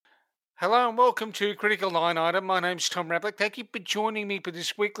Hello and welcome to Critical Line Item. My name's Tom Rablick. Thank you for joining me for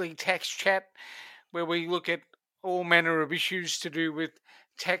this weekly tax chat where we look at all manner of issues to do with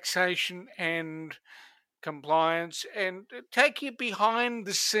taxation and compliance and take you behind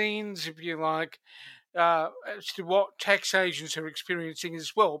the scenes, if you like, as to what tax agents are experiencing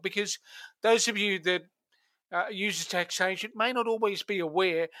as well. Because those of you that use a tax agent may not always be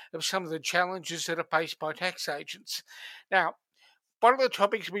aware of some of the challenges that are faced by tax agents. Now, one of the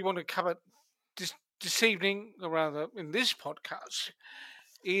topics we want to cover this evening, or rather in this podcast,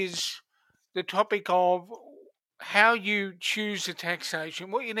 is the topic of how you choose a tax agent,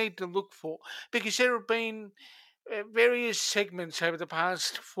 what you need to look for, because there have been various segments over the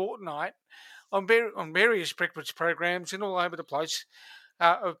past fortnight on various breakfast programs and all over the place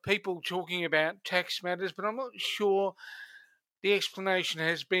of people talking about tax matters, but I'm not sure the explanation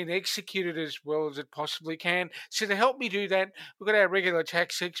has been executed as well as it possibly can. So to help me do that, we've got our regular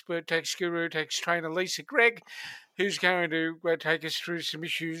tax expert, tax guru, tax trainer, Lisa Gregg, who's going to take us through some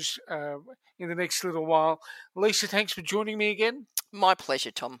issues in the next little while. Lisa, thanks for joining me again. My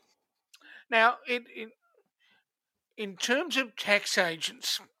pleasure, Tom. Now, in terms of tax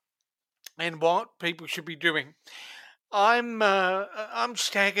agents and what people should be doing, I'm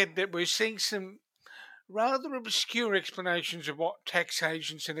staggered that we're seeing some rather obscure explanations of what tax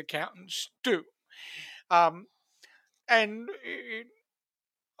agents and accountants do. Um, and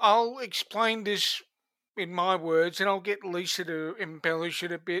I'll explain this in my words, and I'll get Lisa to embellish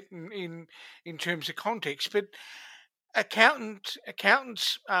it a bit in terms of context. But accountants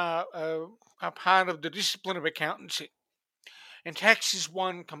are part of the discipline of accountancy, and tax is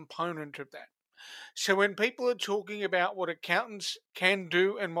one component of that. So when people are talking about what accountants can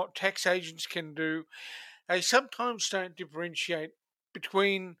do and what tax agents can do, they sometimes don't differentiate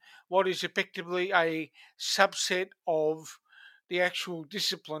between what is effectively a subset of the actual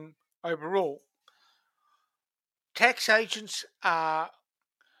discipline overall. Tax agents are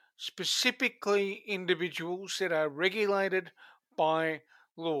specifically individuals that are regulated by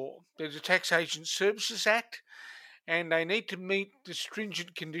law. There's a Tax Agent Services Act, and they need to meet the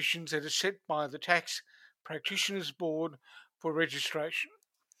stringent conditions that are set by the Tax Practitioners Board for registration.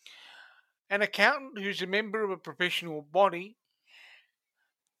 An accountant who's a member of a professional body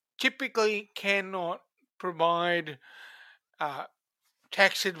typically cannot provide uh,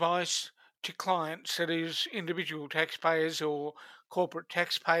 tax advice to clients, that is, individual taxpayers or corporate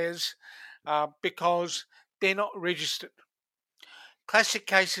taxpayers, because they're not registered. Classic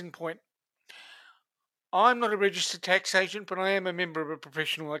case in point. I'm not a registered tax agent, but I am a member of a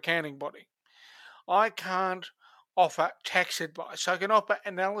professional accounting body. I can't offer tax advice. I can offer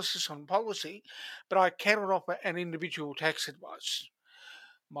analysis on policy, but I cannot offer an individual tax advice.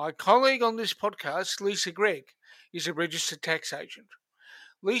 My colleague on this podcast, Lisa Gregg, is a registered tax agent.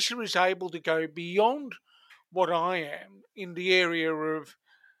 Lisa is able to go beyond what I am in the area of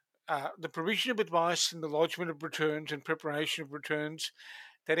the provision of advice and the lodgement of returns and preparation of returns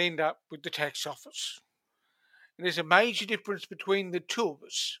that end up with the tax office. And there's a major difference between the two of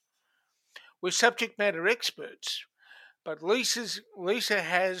us. We're subject matter experts, but Lisa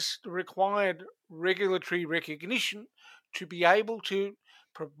has the required regulatory recognition to be able to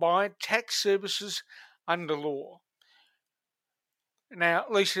provide tax services under law. Now,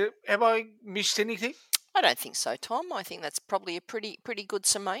 Lisa, have I missed anything? I don't think so, Tom. I think that's probably a pretty good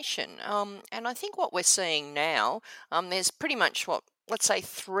summation. And I think what we're seeing now, there's pretty much let's say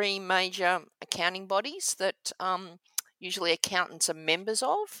three major accounting bodies that usually accountants are members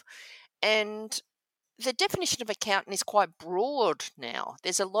of, and the definition of accountant is quite broad now.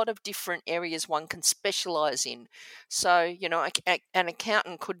 There's a lot of different areas one can specialize in. So, an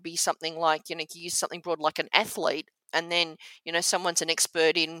accountant could be something like, you use something broad like an athlete, and then, someone's an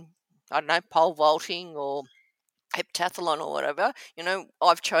expert in, I don't know, pole vaulting or heptathlon or whatever.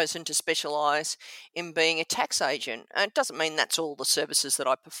 I've chosen to specialize in being a tax agent. And it doesn't mean that's all the services that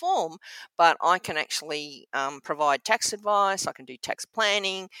I perform, but I can actually provide tax advice, I can do tax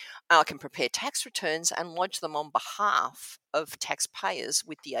planning, I can prepare tax returns and lodge them on behalf of taxpayers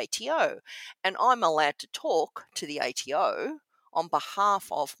with the ATO. And I'm allowed to talk to the ATO on behalf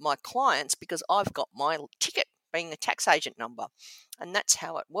of my clients because I've got my ticket being a tax agent number. And that's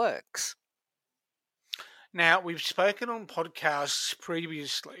how it works. Now, we've spoken on podcasts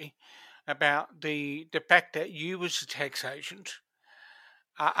previously about the fact that you, as a tax agent,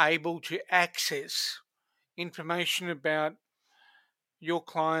 are able to access information about your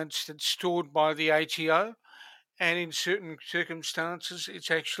clients that's stored by the ATO, and in certain circumstances,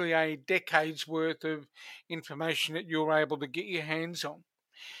 it's actually a decade's worth of information that you're able to get your hands on.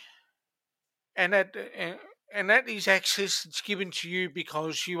 And and that is access that's given to you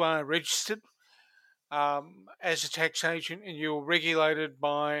because you are registered as a tax agent and you're regulated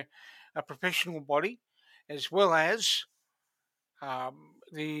by a professional body, as well as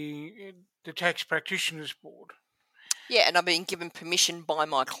the Tax Practitioners Board. Yeah, and I've been given permission by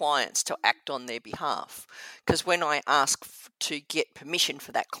my clients to act on their behalf. Because when I ask to get permission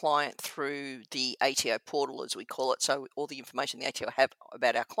for that client through the ATO portal, as we call it, so all the information the ATO have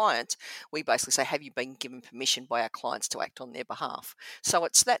about our clients, we basically say, have you been given permission by our clients to act on their behalf? So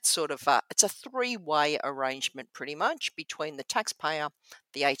it's that sort of, it's a three-way arrangement pretty much between the taxpayer,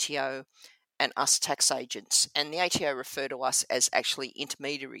 the ATO, and us tax agents. And the ATO refer to us as actually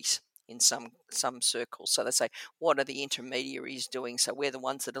intermediaries in some circles. So they say, what are the intermediaries doing? So we're the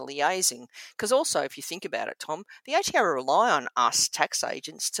ones that are liaising. Because also, if you think about it, Tom, the ATO rely on us tax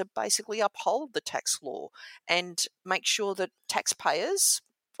agents to basically uphold the tax law and make sure that taxpayers,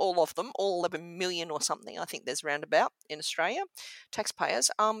 all of them, all 11 million or something, I think there's roundabout in Australia,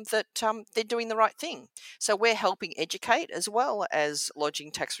 taxpayers, that they're doing the right thing. So we're helping educate as well as lodging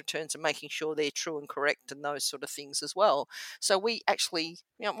tax returns and making sure they're true and correct and those sort of things as well. So we actually,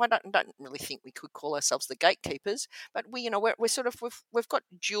 I don't really think we could call ourselves the gatekeepers, but we're sort of we've got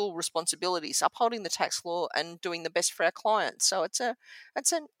dual responsibilities, upholding the tax law and doing the best for our clients. So it's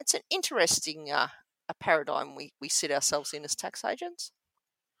an interesting a paradigm we sit ourselves in as tax agents.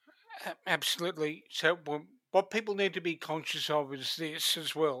 Absolutely. So what people need to be conscious of is this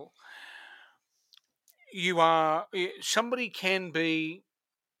as well. Somebody can be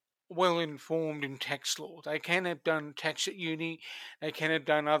well informed in tax law. They can have done tax at uni. They can have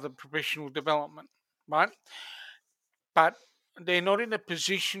done other professional development, right? But they're not in a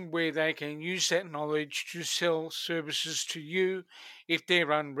position where they can use that knowledge to sell services to you if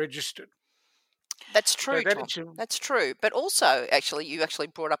they're unregistered. That's true, Tom. That's true. But also, actually, you actually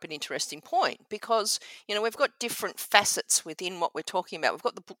brought up an interesting point because, we've got different facets within what we're talking about. We've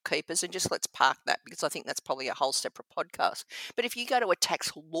got the bookkeepers, and just let's park that because I think that's probably a whole separate podcast. But if you go to a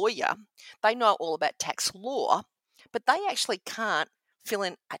tax lawyer, they know all about tax law, but they actually can't fill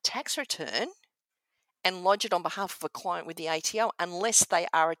in a tax return and lodge it on behalf of a client with the ATO unless they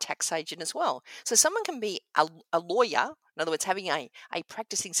are a tax agent as well. So someone can be a lawyer, in other words, having a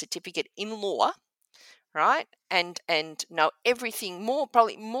practicing certificate in law, right? And know everything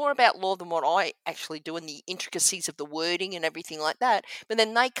probably more about law than what I actually do and the intricacies of the wording and everything like that. But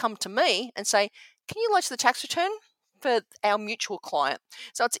then they come to me and say, can you lodge the tax return for our mutual client?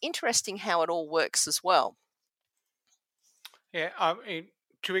 So it's interesting how it all works as well. Yeah,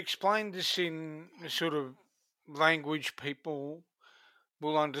 to explain this in the sort of language people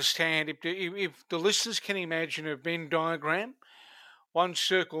will understand, if the listeners can imagine a Venn diagram, one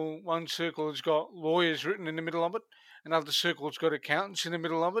circle has got lawyers written in the middle of it, another circle's got accountants in the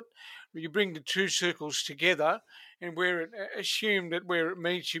middle of it. You bring the two circles together, and assume that where it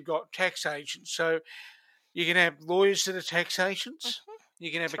meets, you've got tax agents. So you can have lawyers that are tax agents. Mm-hmm.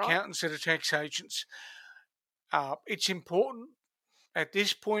 You can have accountants that are tax agents. It's important at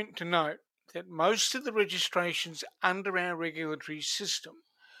this point to note that most of the registrations under our regulatory system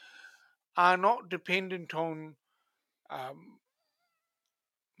are not dependent on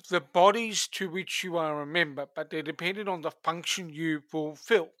the bodies to which you are a member, but they're dependent on the function you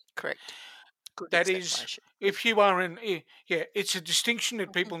fulfill. Correct. Good that is, if you are it's a distinction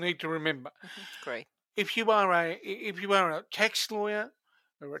that people need to remember. Great. If you are a tax lawyer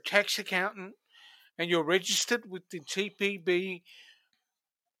or a tax accountant and you're registered with the TPB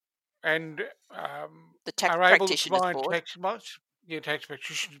and the Tax are able to Practitioners provide Board. Tax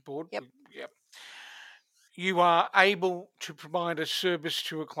Practitioners Board. Yep. You are able to provide a service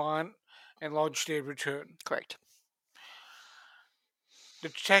to a client and lodge their return. Correct. The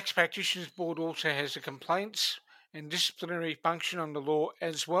Tax Practitioners Board also has a complaints and disciplinary function under law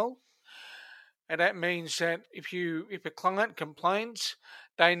as well. And that means that if a client complains,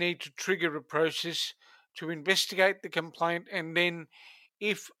 they need to trigger a process to investigate the complaint, and then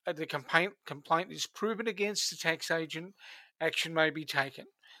if the complaint is proven against the tax agent, action may be taken.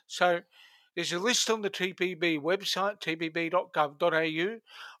 So there's a list on the TPB website, tpb.gov.au,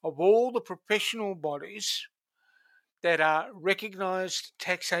 of all the professional bodies that are recognised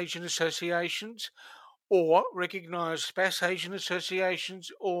tax agent associations or recognised SPAS agent associations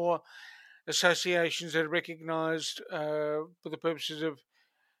or associations that are recognised for the purposes of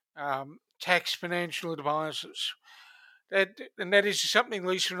tax financial advisors. That is something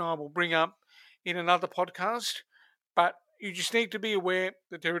Lisa and I will bring up in another podcast, but you just need to be aware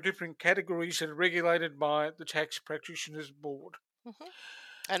that there are different categories that are regulated by the Tax Practitioners Board. Mm-hmm.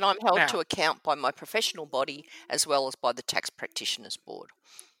 And I'm held to account by my professional body as well as by the Tax Practitioners Board.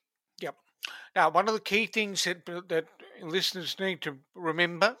 Yep. Now, one of the key things that listeners need to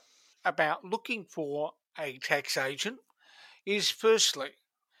remember about looking for a tax agent is firstly,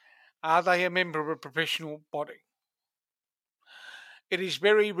 are they a member of a professional body? It is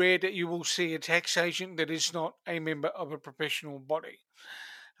very rare that you will see a tax agent that is not a member of a professional body.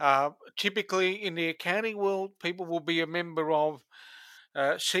 Typically, in the accounting world, people will be a member of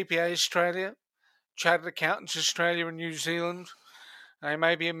CPA Australia, Chartered Accountants Australia and New Zealand. They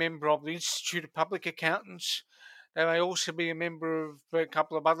may be a member of the Institute of Public Accountants. They may also be a member of a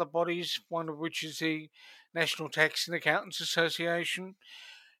couple of other bodies, one of which is the National Tax and Accountants Association,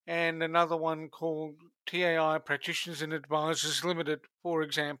 and another one called TAI Practitioners and Advisors Limited, for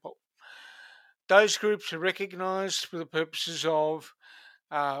example. Those groups are recognised for the purposes of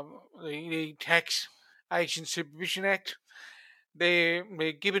the Tax Agent Supervision Act. They're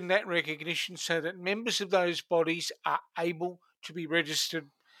given that recognition so that members of those bodies are able to be registered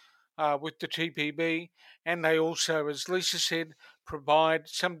with the TPB, and they also, as Lisa said, provide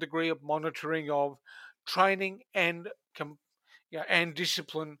some degree of monitoring of training and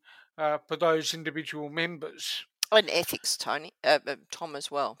discipline for those individual members. And ethics, Tom,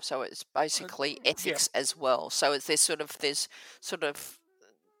 as well. So it's basically Yeah, ethics as well. So there's sort of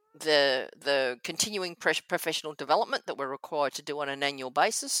the continuing professional development that we're required to do on an annual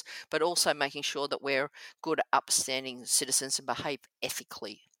basis, but also making sure that we're good, upstanding citizens and behave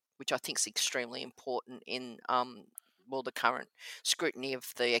ethically, which I think is extremely important in the current scrutiny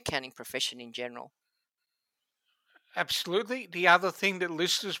of the accounting profession in general. absolutely. The other thing that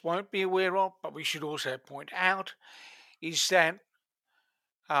listeners won't be aware of, but we should also point out, is that,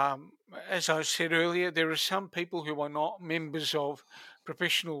 as I said earlier, there are some people who are not members of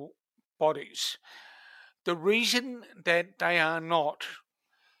professional bodies. The reason that they are not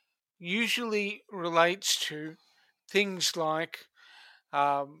usually relates to things like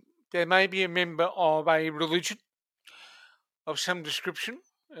there may be a member of a religion of some description,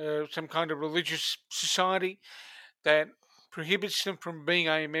 some kind of religious society that prohibits them from being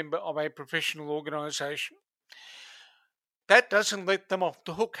a member of a professional organisation. That doesn't let them off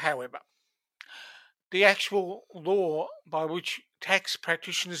the hook, however. The actual law by which tax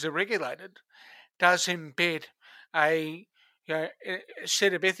practitioners are regulated does embed a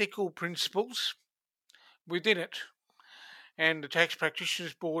set of ethical principles within it. And the Tax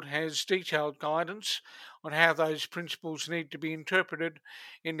Practitioners Board has detailed guidance on how those principles need to be interpreted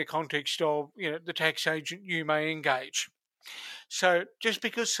in the context of the tax agent you may engage. So just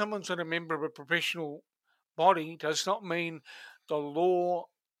because someone's not a member of a professional body does not mean the law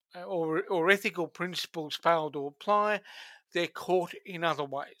or ethical principles fail to apply. They're caught in other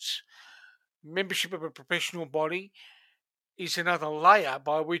ways. Membership of a professional body is another layer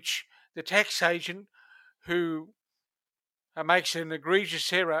by which the tax agent who makes an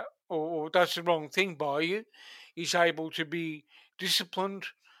egregious error or does the wrong thing by you is able to be disciplined,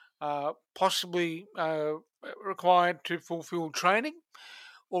 possibly required to fulfill training,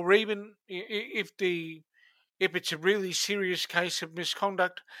 or even if it's a really serious case of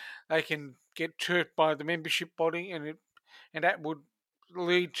misconduct, they can get turfed by the membership body, and that would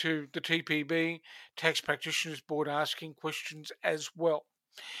lead to the TPB, Tax Practitioners Board, asking questions as well.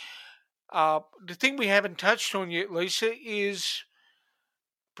 The thing we haven't touched on yet, Lisa, is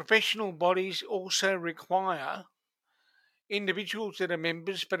professional bodies also require individuals that are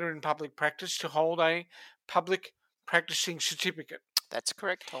members but are in public practice to hold a public practicing certificate. That's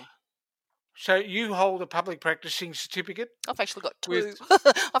correct, Tom. So you hold a public practicing certificate? I've actually got two.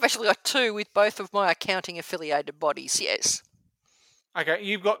 I've actually got two with both of my accounting affiliated bodies, yes. Okay,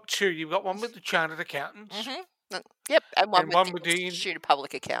 you've got two. You've got one with the Chartered Accountants. Mm-hmm. Yep, and one with the Institute of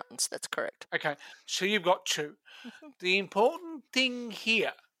Public Accountants. That's correct. Okay, so you've got two. Mm-hmm. The important thing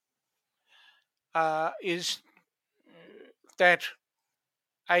here is that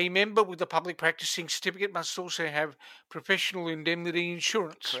a member with a public practicing certificate must also have professional indemnity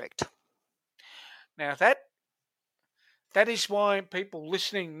insurance. Correct. Now that is why people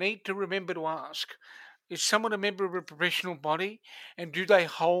listening need to remember to ask, is someone a member of a professional body, and do they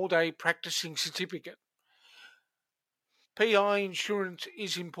hold a practicing certificate? PI insurance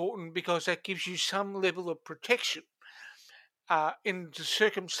is important because that gives you some level of protection in the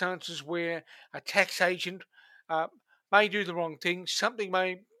circumstances where a tax agent may do the wrong thing, something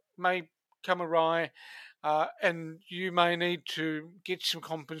may come awry, and you may need to get some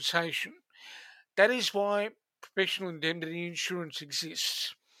compensation. That is why professional indemnity insurance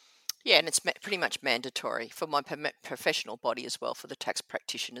exists. Yeah, and it's pretty much mandatory for my professional body as well, for the Tax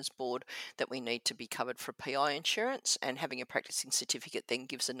Practitioners Board, that we need to be covered for PI insurance, and having a practicing certificate then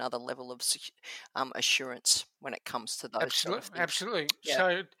gives another level of assurance when it comes to those sort of Absolutely, things. absolutely. Yeah.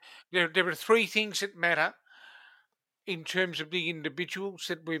 So there are three things that matter in terms of the individuals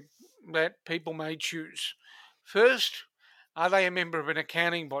that people may choose. First, are they a member of an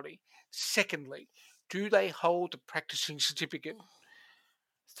accounting body? Secondly, do they hold a practicing certificate?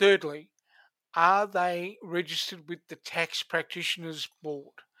 Thirdly, are they registered with the Tax Practitioners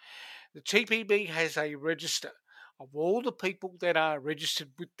Board? The TPB has a register of all the people that are registered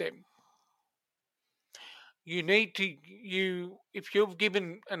with them. You need to if you've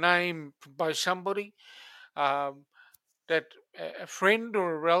given a name by somebody um, that a friend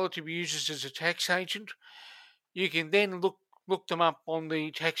or a relative uses as a tax agent, you can then look them up on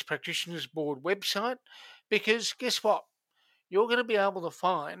the Tax Practitioners Board website, because guess what? You're going to be able to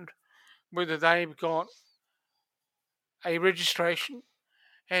find whether they've got a registration,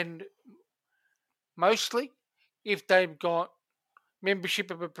 and mostly if they've got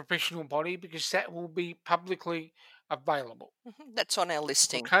membership of a professional body, because that will be publicly available. That's on our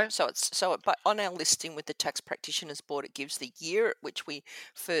listing. Okay? But on our listing with the Tax Practitioners Board, it gives the year at which we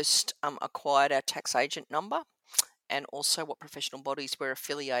first acquired our tax agent number, and also what professional bodies we're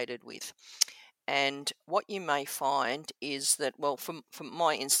affiliated with. And what you may find is that, well, from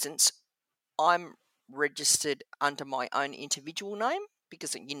my instance, I'm registered under my own individual name,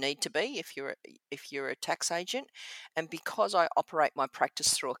 because you need to be if you're a tax agent, and because I operate my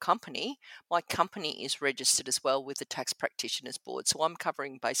practice through a company, my company is registered as well with the Tax Practitioners Board. So I'm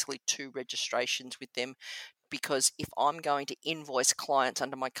covering basically two registrations with them, because if I'm going to invoice clients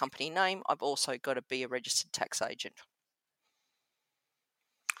under my company name, I've also got to be a registered tax agent.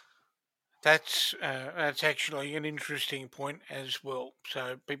 That's actually an interesting point as well.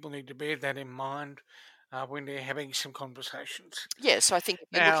 So people need to bear that in mind when they're having some conversations. Yeah, so I think if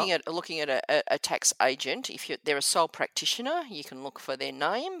you're Now, looking at a tax agent, if they're a sole practitioner, you can look for their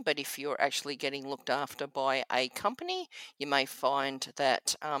name. But if you're actually getting looked after by a company, you may find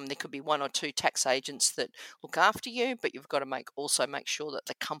that there could be one or two tax agents that look after you, but you've got to also make sure that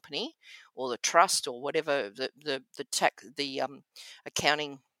the company or the trust or whatever the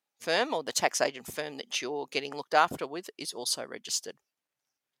accounting firm or the tax agent firm that you're getting looked after with is also registered.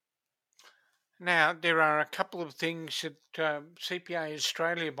 now there are a couple of things that CPA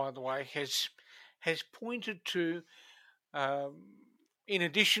Australia, by the way, has pointed to. In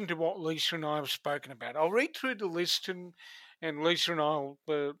addition to what Lisa and I have spoken about, I'll read through the list, and Lisa and I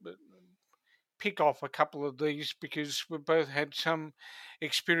will pick off a couple of these, because we've both had some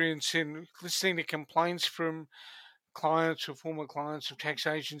experience in listening to complaints from clients or former clients of tax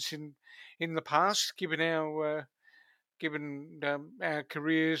agents in the past, given our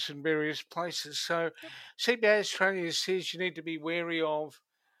careers in various places. So, CBA Australia says you need to be wary of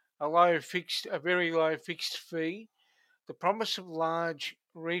a very low fixed fee, the promise of large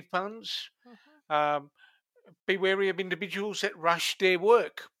refunds. Um, be wary of individuals that rush their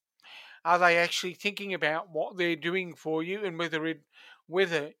work. Are they actually thinking about what they're doing for you, and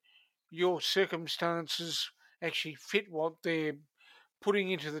whether your circumstances actually fit what they're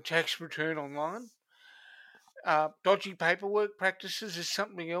putting into the tax return online? Dodgy paperwork practices is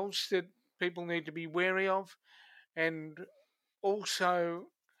something else that people need to be wary of, and also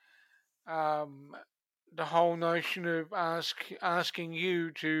um, the whole notion of asking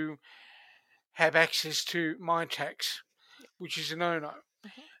you to have access to my tax, which is a no-no.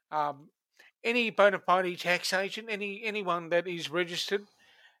 Um, any bona fide tax agent, anyone that is registered,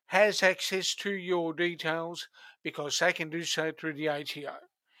 has access to your details, because they can do so through the ATO.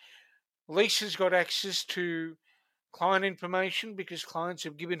 Lisa's got access to client information because clients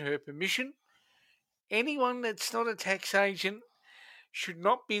have given her permission. Anyone that's not a tax agent should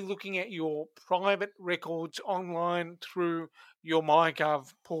not be looking at your private records online through your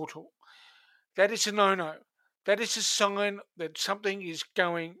MyGov portal. That is a no no. That is a sign that something is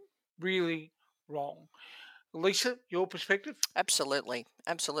going really wrong. Lisa, your perspective? Absolutely,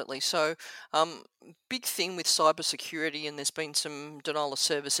 absolutely. So, big thing with cybersecurity, and there's been some denial of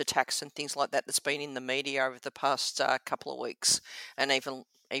service attacks and things like that that's been in the media over the past couple of weeks, and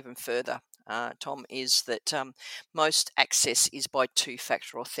even further. Tom, is that most access is by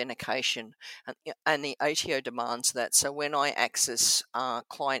two-factor authentication, and the ATO demands that. So when I access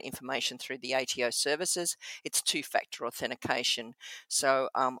client information through the ATO services, it's two-factor authentication. So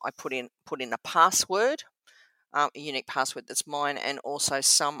I put in a password, a unique password that's mine, and also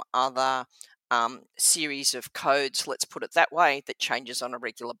some other series of codes, let's put it that way, that changes on a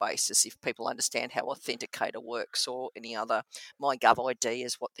regular basis if people understand how Authenticator works, or any other. MyGovID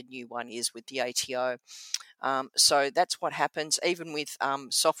is what the new one is with the ATO. So that's what happens even with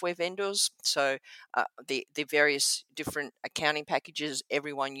software vendors. So the various different accounting packages,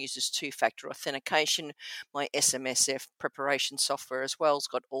 everyone uses two-factor authentication. My SMSF preparation software as well has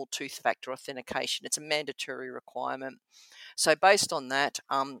got all two-factor authentication. It's a mandatory requirement. So based on that,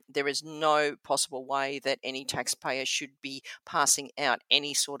 there is no possible way that any taxpayer should be passing out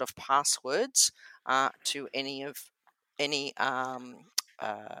any sort of passwords to any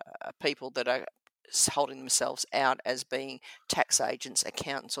people that are holding themselves out as being tax agents,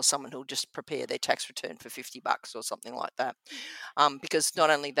 accountants, or someone who'll just prepare their tax return for $50 or something like that. Because not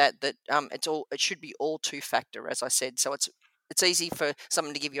only that it should be all two-factor, as I said. So it's easy for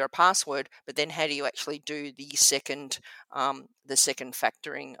someone to give you a password, but then how do you actually do the second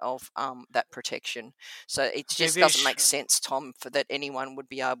factoring of that protection? So it just doesn't make sense, Tom, for that anyone would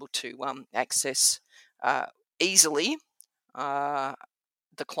be able to access easily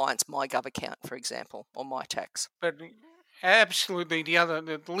the client's MyGov account, for example, or MyTax. But absolutely,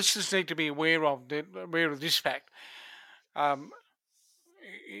 the listeners need to be aware of this fact.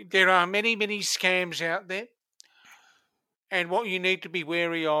 There are many scams out there. And what you need to be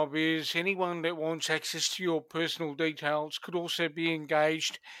wary of is anyone that wants access to your personal details could also be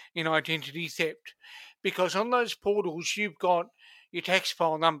engaged in identity theft. Because on those portals, you've got your tax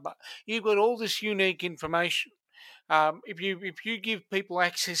file number, you've got all this unique information. If you give people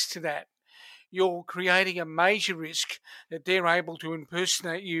access to that, you're creating a major risk that they're able to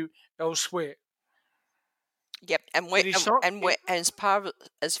impersonate you elsewhere. Yep, as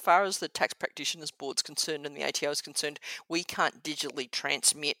far as the Tax Practitioners Board's concerned and the ATO is concerned, we can't digitally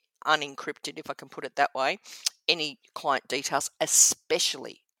transmit unencrypted, if I can put it that way, any client details,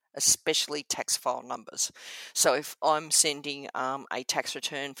 especially tax file numbers. So if I'm sending a tax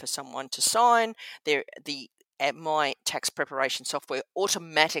return for someone to sign, my tax preparation software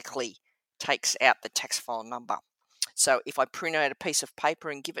automatically takes out the tax file number. So if I print out a piece of paper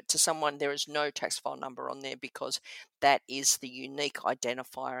and give it to someone, there is no tax file number on there, because that is the unique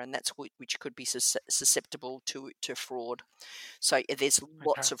identifier, and that's which could be susceptible to fraud. So there's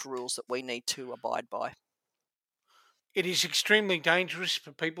lots of rules that we need to abide by. It is extremely dangerous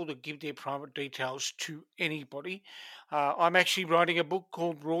for people to give their private details to anybody. I'm actually writing a book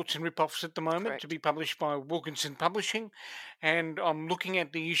called Rorts and Ripoffs at the moment. Correct. To be published by Wilkinson Publishing, and I'm looking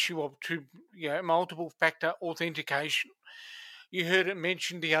at the issue of multiple factor authentication. You heard it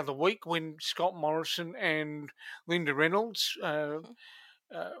mentioned the other week when Scott Morrison and Linda Reynolds held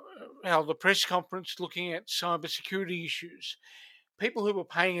a press conference looking at cybersecurity issues. People who were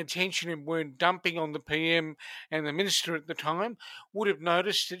paying attention and weren't dumping on the PM and the minister at the time would have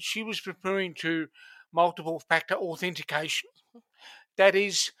noticed that she was referring to multiple factor authentication. That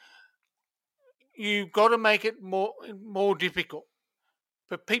is, you've got to make it more difficult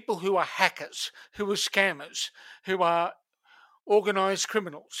for people who are hackers, who are scammers, who are organised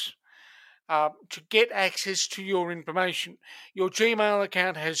criminals, to get access to your information. Your Gmail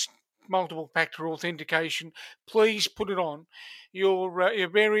account has multiple factor authentication. Please put it on. Your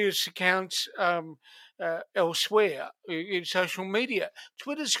various accounts elsewhere in social media.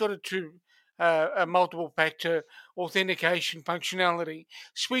 Twitter's got a multiple factor authentication functionality.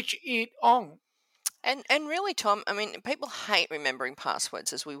 Switch it on. And really, Tom, I mean, people hate remembering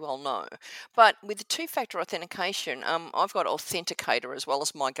passwords, as we well know. But with the two-factor authentication, I've got Authenticator as well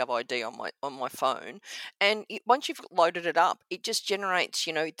as MyGovID on my phone. And once you've loaded it up, it just generates,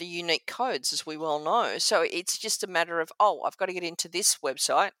 the unique codes, as we well know. So it's just a matter of, I've got to get into this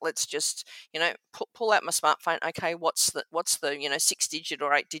website. Let's just, pull out my smartphone. Okay, what's the 6-digit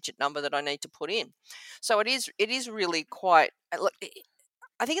or 8-digit number that I need to put in? So it is really quite. Look,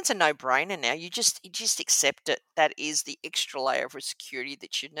 I think it's a no-brainer now. You just accept it. That is the extra layer of security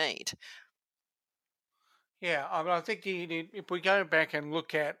that you need. Yeah, I think if we go back and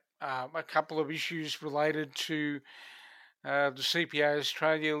look at a couple of issues related to the CPA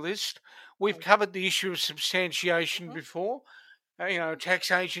Australia list, we've covered the issue of substantiation before. A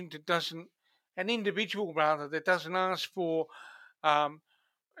tax agent an individual that doesn't ask for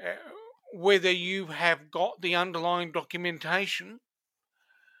whether you have got the underlying documentation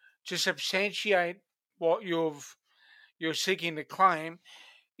to substantiate what you're seeking to claim,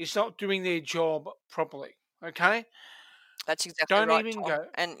 is not doing their job properly. Okay, That's exactly Don't right, even Tom. go.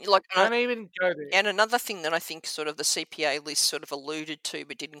 And Don't even go there. and another thing that I think sort of the CPA list sort of alluded to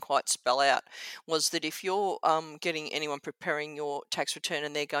but didn't quite spell out was that if you're getting anyone preparing your tax return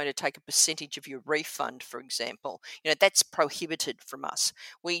and they're going to take a percentage of your refund, for example, that's prohibited from us.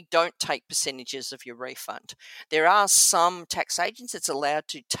 We don't take percentages of your refund. There are some tax agents that's allowed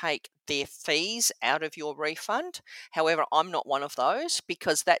to take their fees out of your refund. However, I'm not one of those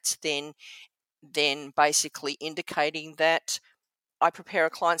because that's then basically indicating that I prepare a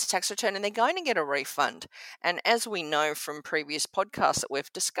client's tax return and they're going to get a refund. And as we know from previous podcasts that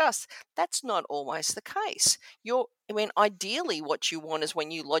we've discussed, that's not always the case. Ideally, what you want is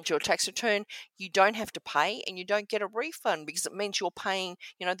when you lodge your tax return, you don't have to pay and you don't get a refund because it means you're paying,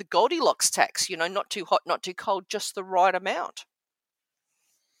 the Goldilocks tax, not too hot, not too cold, just the right amount.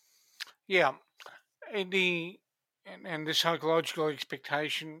 Yeah. And the psychological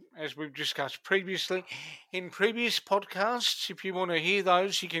expectation, as we've discussed previously in previous podcasts. If you want to hear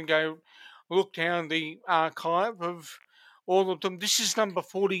those, you can go look down the archive of all of them. This is number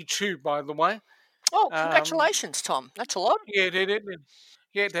 42, by the way. Oh, Um, congratulations, Tom. That's a lot. yeah,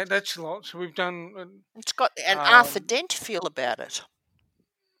 that's a lot. So we've done It's got an Arthur um, Dent feel about it.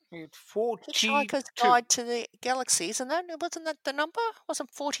 42. Hitchhiker's Guide to the Galaxy, wasn't that the number? Wasn't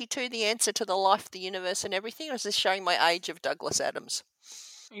 42 the answer to the life, the universe, and everything? Or is this showing my age of Douglas Adams?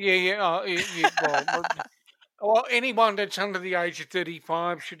 Well, anyone that's under the age of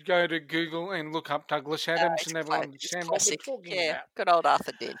 35 should go to Google and look up Douglas Adams, and they will It's understand what we're classic. talking Yeah, about. good old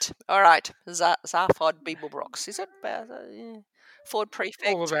Arthur Dent. All right, Zaphod Beeblebrox. Is it? Yeah. Ford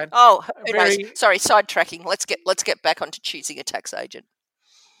All of Prefect. that. Oh, who knows? Very, Sorry, sidetracking. Let's get back onto choosing a tax agent.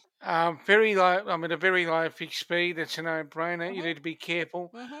 very low. I mean, a very low fixed speed. That's a no-brainer. You Mhm. need to be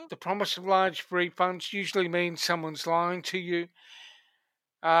careful. Mhm. The promise of large refunds usually means someone's lying to you.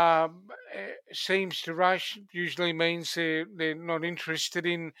 Seems to rush usually means they're not interested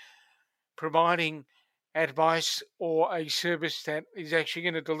in providing advice or a service that is actually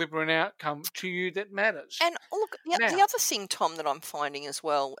going to deliver an outcome to you that matters. And look, the Now, other thing, Tom, that I'm finding as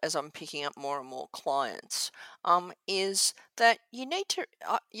well as I'm picking up more and more clients, is that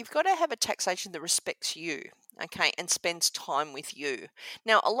you've got to have a tax agent that respects you, okay, and spends time with you.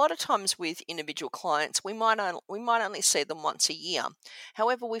 Now, a lot of times with individual clients, we might only see them once a year.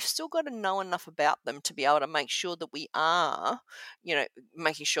 However, we've still got to know enough about them to be able to make sure that we are,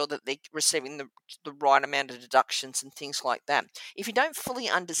 making sure that they're receiving the right amount of deductions and things like that. If you don't fully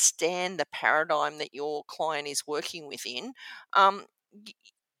understand the paradigm that your client is working within, y-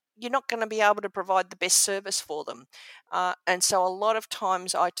 you're not going to be able to provide the best service for them. And so a lot of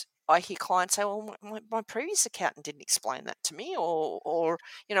times I hear clients say, "Well, my previous accountant didn't explain that to me," or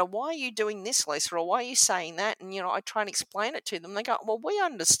why are you doing this, Lisa, or why are you saying that? And I try and explain it to them. They go, "Well, we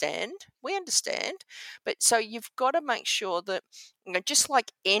understand," but so you've got to make sure that just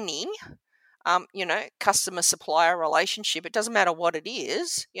like any customer supplier relationship. It doesn't matter what it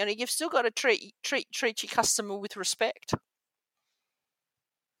is. You've still got to treat your customer with respect.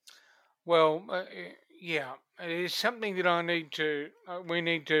 well, yeah, it is something that we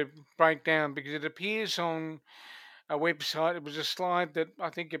need to break down because it appears on a website. It was a slide that I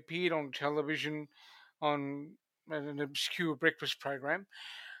think appeared on television on an obscure breakfast program.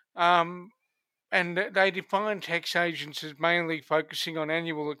 Um, and they define tax agents as mainly focusing on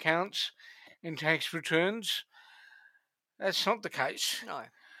annual accounts and tax returns. That's not the case. No.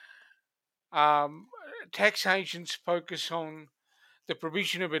 Um, Tax agents focus on the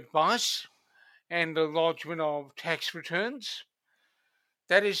provision of advice and the lodgement of tax returns.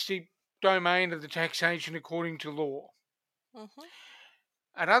 That is the domain of the tax agent according to law. Hmm.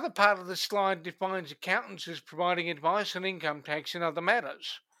 Another part of the slide defines accountants as providing advice on income tax and other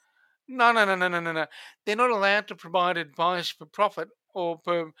matters. No, no, no, no, no, no, no. They're not allowed to provide advice for profit or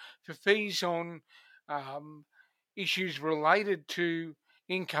for fees on um, issues related to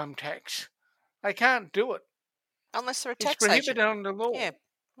income tax. They can't do it. Unless they're a It's tax agent. prohibited under Yeah. law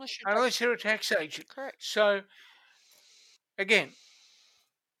Unless you're a tax. unless they're a tax agent. Correct. So again,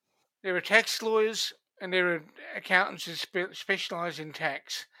 there are tax lawyers and there are accountants that specialise in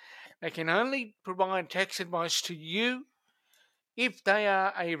tax. They can only provide tax advice to you if they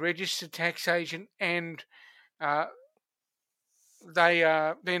are a registered tax agent and uh, they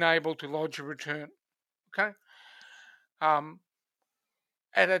are then able to lodge a return. Okay, um,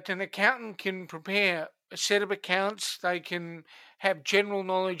 an accountant can prepare a set of accounts. They can have general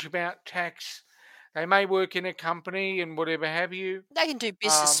knowledge about tax. They may work in a company and whatever have you. They can do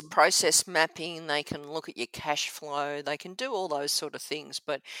business Um, process mapping. They can look at your cash flow. They can do all those sort of things.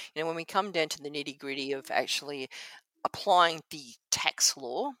 But when we come down to the nitty gritty of actually applying the tax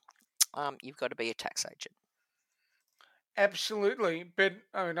law, you've got to be a tax agent. Absolutely, but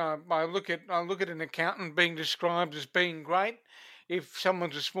I look at an accountant being described as being great if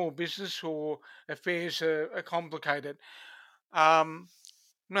someone's a small business or affairs are complicated. Um,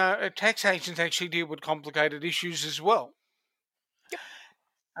 no, tax agents actually deal with complicated issues as well.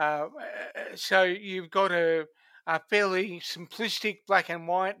 Yep. So you've got a fairly simplistic black and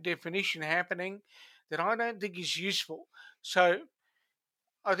white definition happening that I don't think is useful. So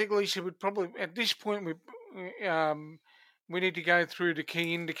I think Lisa would probably at this point we need to go through the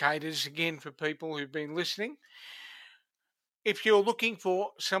key indicators again for people who've been listening. If you're looking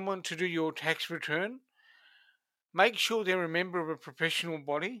for someone to do your tax return, make sure they're a member of a professional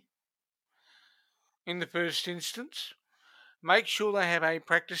body in the first instance. Make sure they have a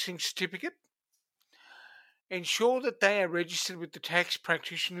practicing certificate. Ensure that they are registered with the Tax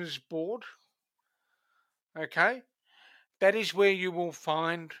Practitioners Board. Okay, that is where you will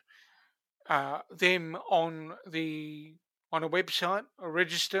find them on a website, a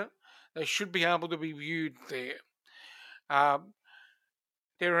register. They should be able to be viewed there. Um,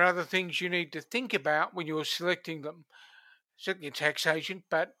 there are other things you need to think about when you're selecting them, certainly a tax agent,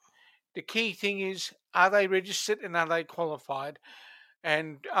 but the key thing is, are they registered and are they qualified?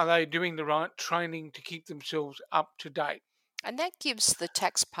 And are they doing the right training to keep themselves up to date? And that gives the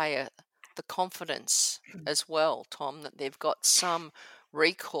taxpayer the confidence as well, Tom, that they've got some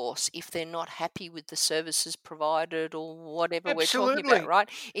recourse if they're not happy with the services provided or whatever we're talking about, Absolutely. right?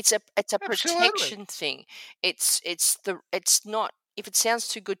 It's a Absolutely. protection thing. It's not, if it sounds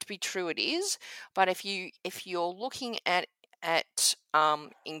too good to be true, it is. But if you're looking at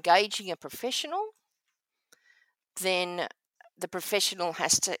engaging a professional, then the professional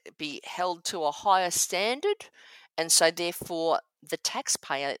has to be held to a higher standard, and so therefore the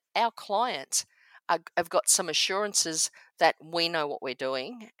taxpayer, our clients, have got some assurances that we know what we're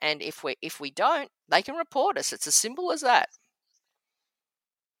doing, and if we don't, they can report us. It's as simple as that.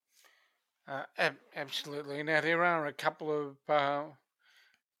 Absolutely. Now there are a couple of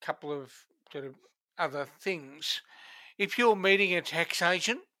sort of other things. If you're meeting a tax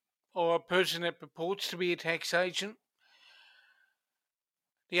agent or a person that purports to be a tax agent,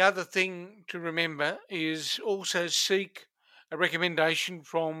 the other thing to remember is also seek a recommendation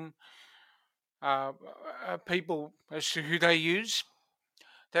from uh, people as to who they use.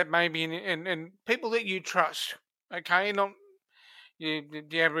 That may be and people that you trust. Okay, not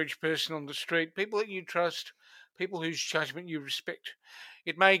the average person on the street. People that you trust, people whose judgment you respect.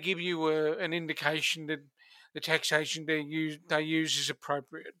 It may give you an indication that the taxation they use is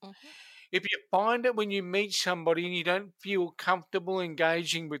appropriate. Mm-hmm. If you find it when you meet somebody and you don't feel comfortable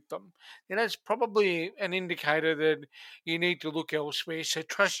engaging with them, then that's probably an indicator that you need to look elsewhere. So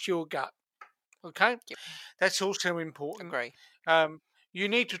trust your gut. Okay, Yep. that's also important. Agree. Um, you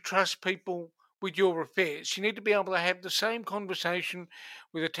need to trust people with your affairs. You need to be able to have the same conversation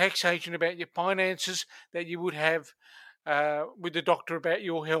with a tax agent about your finances that you would have with the doctor about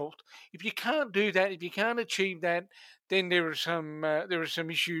your health. If you can't do that, if you can't achieve that, then there are some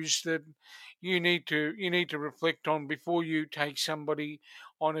issues that you need to reflect on before you take somebody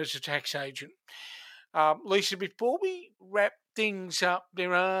on as a tax agent. Lisa, before we wrap things up,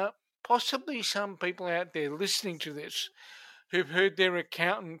 there are possibly some people out there listening to this who've heard their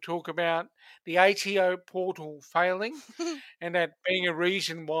accountant talk about the ATO portal failing and that being a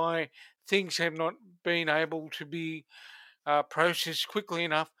reason why things have not been able to be processed quickly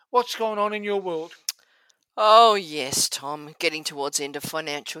enough. What's going on in your world? Oh yes, Tom. Getting towards the end of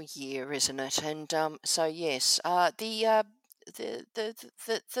financial year, isn't it? And so yes, the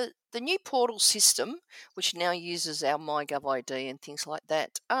new portal system, which now uses our MyGov ID and things like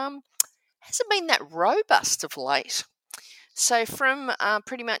that, hasn't been that robust of late. So from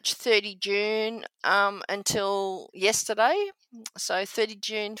pretty much 30 June until yesterday, so 30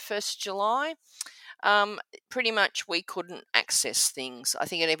 June, 1st July, pretty much we couldn't access things. I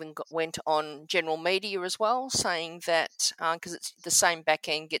think it even went on general media as well, saying that because it's the same back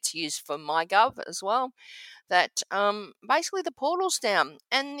end gets used for MyGov as well, that basically the portal's down.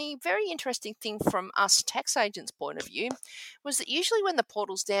 And the very interesting thing from us tax agents' point of view was that usually when the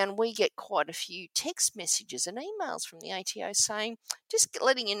portal's down, we get quite a few text messages and emails from the ATO saying, just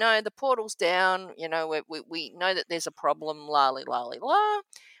letting you know the portal's down, we know that there's a problem, la la la la.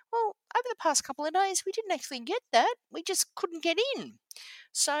 Well, over the past couple of days, we didn't actually get that. We just couldn't get in.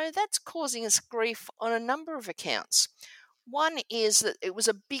 So that's causing us grief on a number of accounts. One is that it was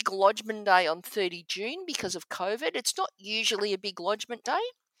a big lodgement day on 30 June because of COVID. It's not usually a big lodgement day.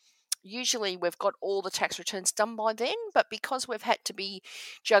 Usually we've got all the tax returns done by then, but because we've had to be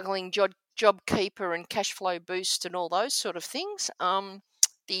juggling JobKeeper and Cash Flow Boost and all those sort of things,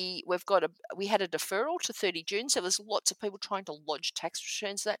 we had a deferral to 30 June, so there's lots of people trying to lodge tax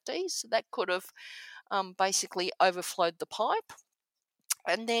returns that day, so that could have basically overflowed the pipe.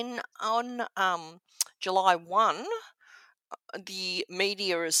 And then on July 1, the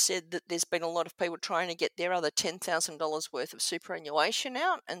media has said that there's been a lot of people trying to get their other $10,000 worth of superannuation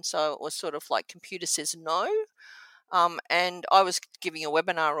out, and so it was sort of like computer says no. And I was giving a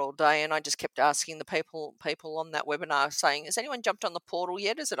webinar all day, and I just kept asking the people on that webinar, saying, "Has anyone jumped on the portal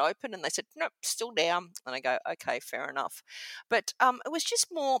yet? Is it open?" And they said, "Nope, still down." And I go, "Okay, fair enough." But it was just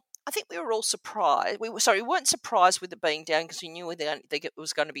more. I think we were all surprised. We weren't surprised with it being down because we knew it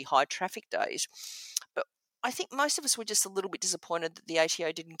was going to be high traffic days. But I think most of us were just a little bit disappointed that the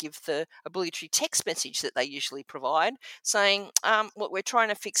ATO didn't give the obligatory text message that they usually provide, saying, "Look, we're trying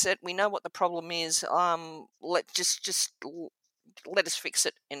to fix it. We know what the problem is. Let us fix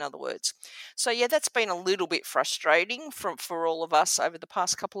it." In other words, so yeah, that's been a little bit frustrating for all of us over the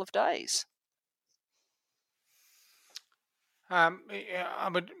past couple of days.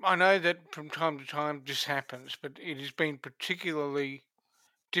 I know that from time to time this happens, but it has been particularly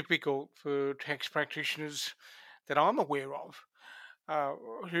difficult for tax practitioners that I'm aware of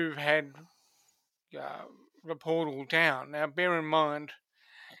who've had the portal down. Now, bear in mind,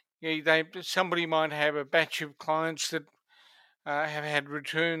 somebody might have a batch of clients that have had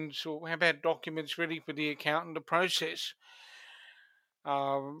returns or have had documents ready for the accountant to process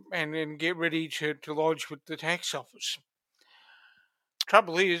and then get ready to lodge with the tax office.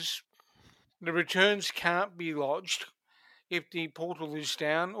 Trouble is, the returns can't be lodged if the portal is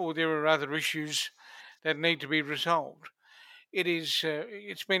down or there are other issues that need to be resolved.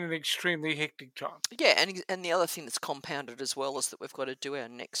 It's been an extremely hectic time. Yeah, and the other thing that's compounded as well is that we've got to do our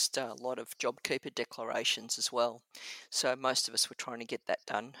next lot of JobKeeper declarations as well. So most of us were trying to get that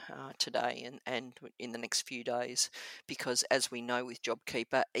done today and in the next few days, because as we know with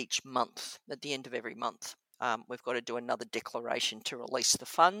JobKeeper, each month, at the end of every month, we've got to do another declaration to release the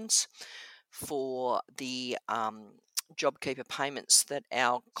funds for the JobKeeper payments that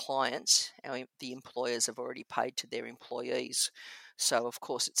our clients, the employers, have already paid to their employees. So, of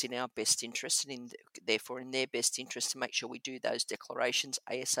course, it's in our best interest and therefore in their best interest to make sure we do those declarations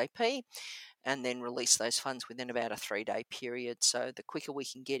ASAP and then release those funds within about a 3-day period. So the quicker we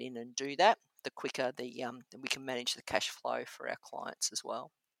can get in and do that, the quicker we can manage the cash flow for our clients as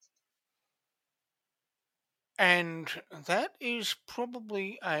well. And that is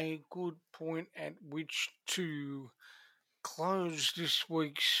probably a good point at which to close this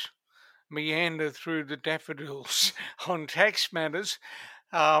week's meander through the daffodils on tax matters.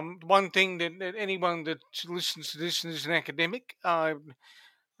 One thing that anyone that listens to this and is an academic, a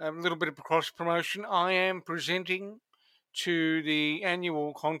little bit of cross promotion, I am presenting to the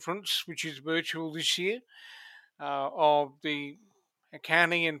annual conference, which is virtual this year, of the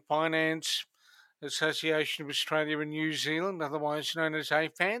Accounting and Finance Association of Australia and New Zealand, otherwise known as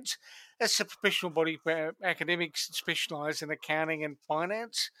AFANS. That's a professional body for academics that specialise in accounting and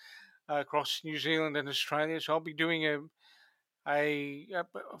finance across New Zealand and Australia. So I'll be doing a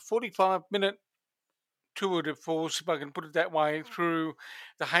 45-minute tour de force, if I can put it that way, through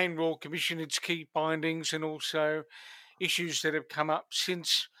the Hayne Royal Commission, its key findings, and also issues that have come up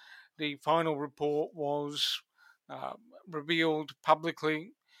since the final report was revealed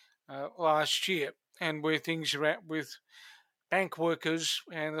publicly last year, and where things are at with bank workers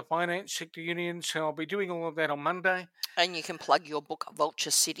and the finance sector unions. So I'll be doing all of that on Monday. And you can plug your book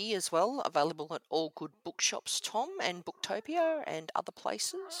Vulture City as well, available at all good bookshops, Tom, and Booktopia and other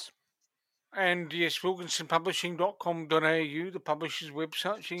places. And yes, wilkinsonpublishing.com.au, the publisher's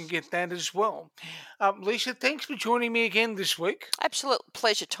website, so you can get that as well. Lisa, thanks for joining me again this week. Absolute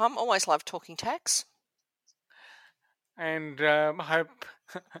pleasure, Tom. Always love talking tax. And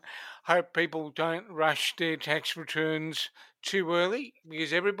hope people don't rush their tax returns too early,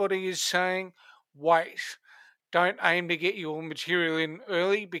 because everybody is saying, wait, don't aim to get your material in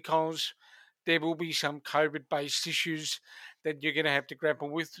early, because there will be some COVID-based issues that you're going to have to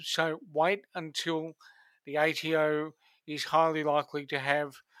grapple with. So wait until the ATO is highly likely to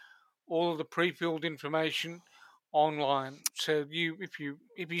have all of the pre-filled information online. So if you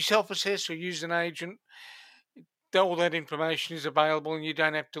self-assess or use an agent, all that information is available and you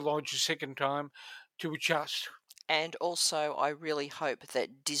don't have to lodge a second time to adjust. And also, I really hope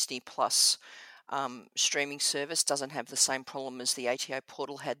that Disney Plus streaming service doesn't have the same problem as the ATO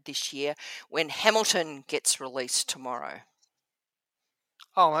portal had this year when Hamilton gets released tomorrow.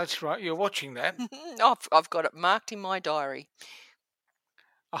 Oh, that's right. You're watching that. I've got it marked in my diary.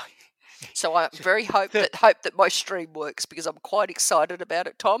 So I So, very hope so, that my stream works, because I'm quite excited about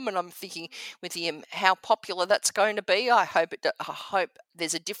it, Tom. And I'm thinking with how popular that's going to be. I hope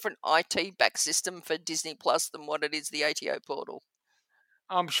there's a different IT back system for Disney Plus than what it is the ATO portal.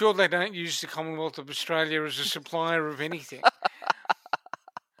 I'm sure they don't use the Commonwealth of Australia as a supplier of anything.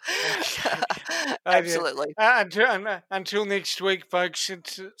 Okay. Yeah. Absolutely. Until next week, folks,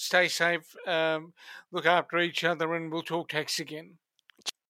 stay safe, look after each other, and we'll talk tax again.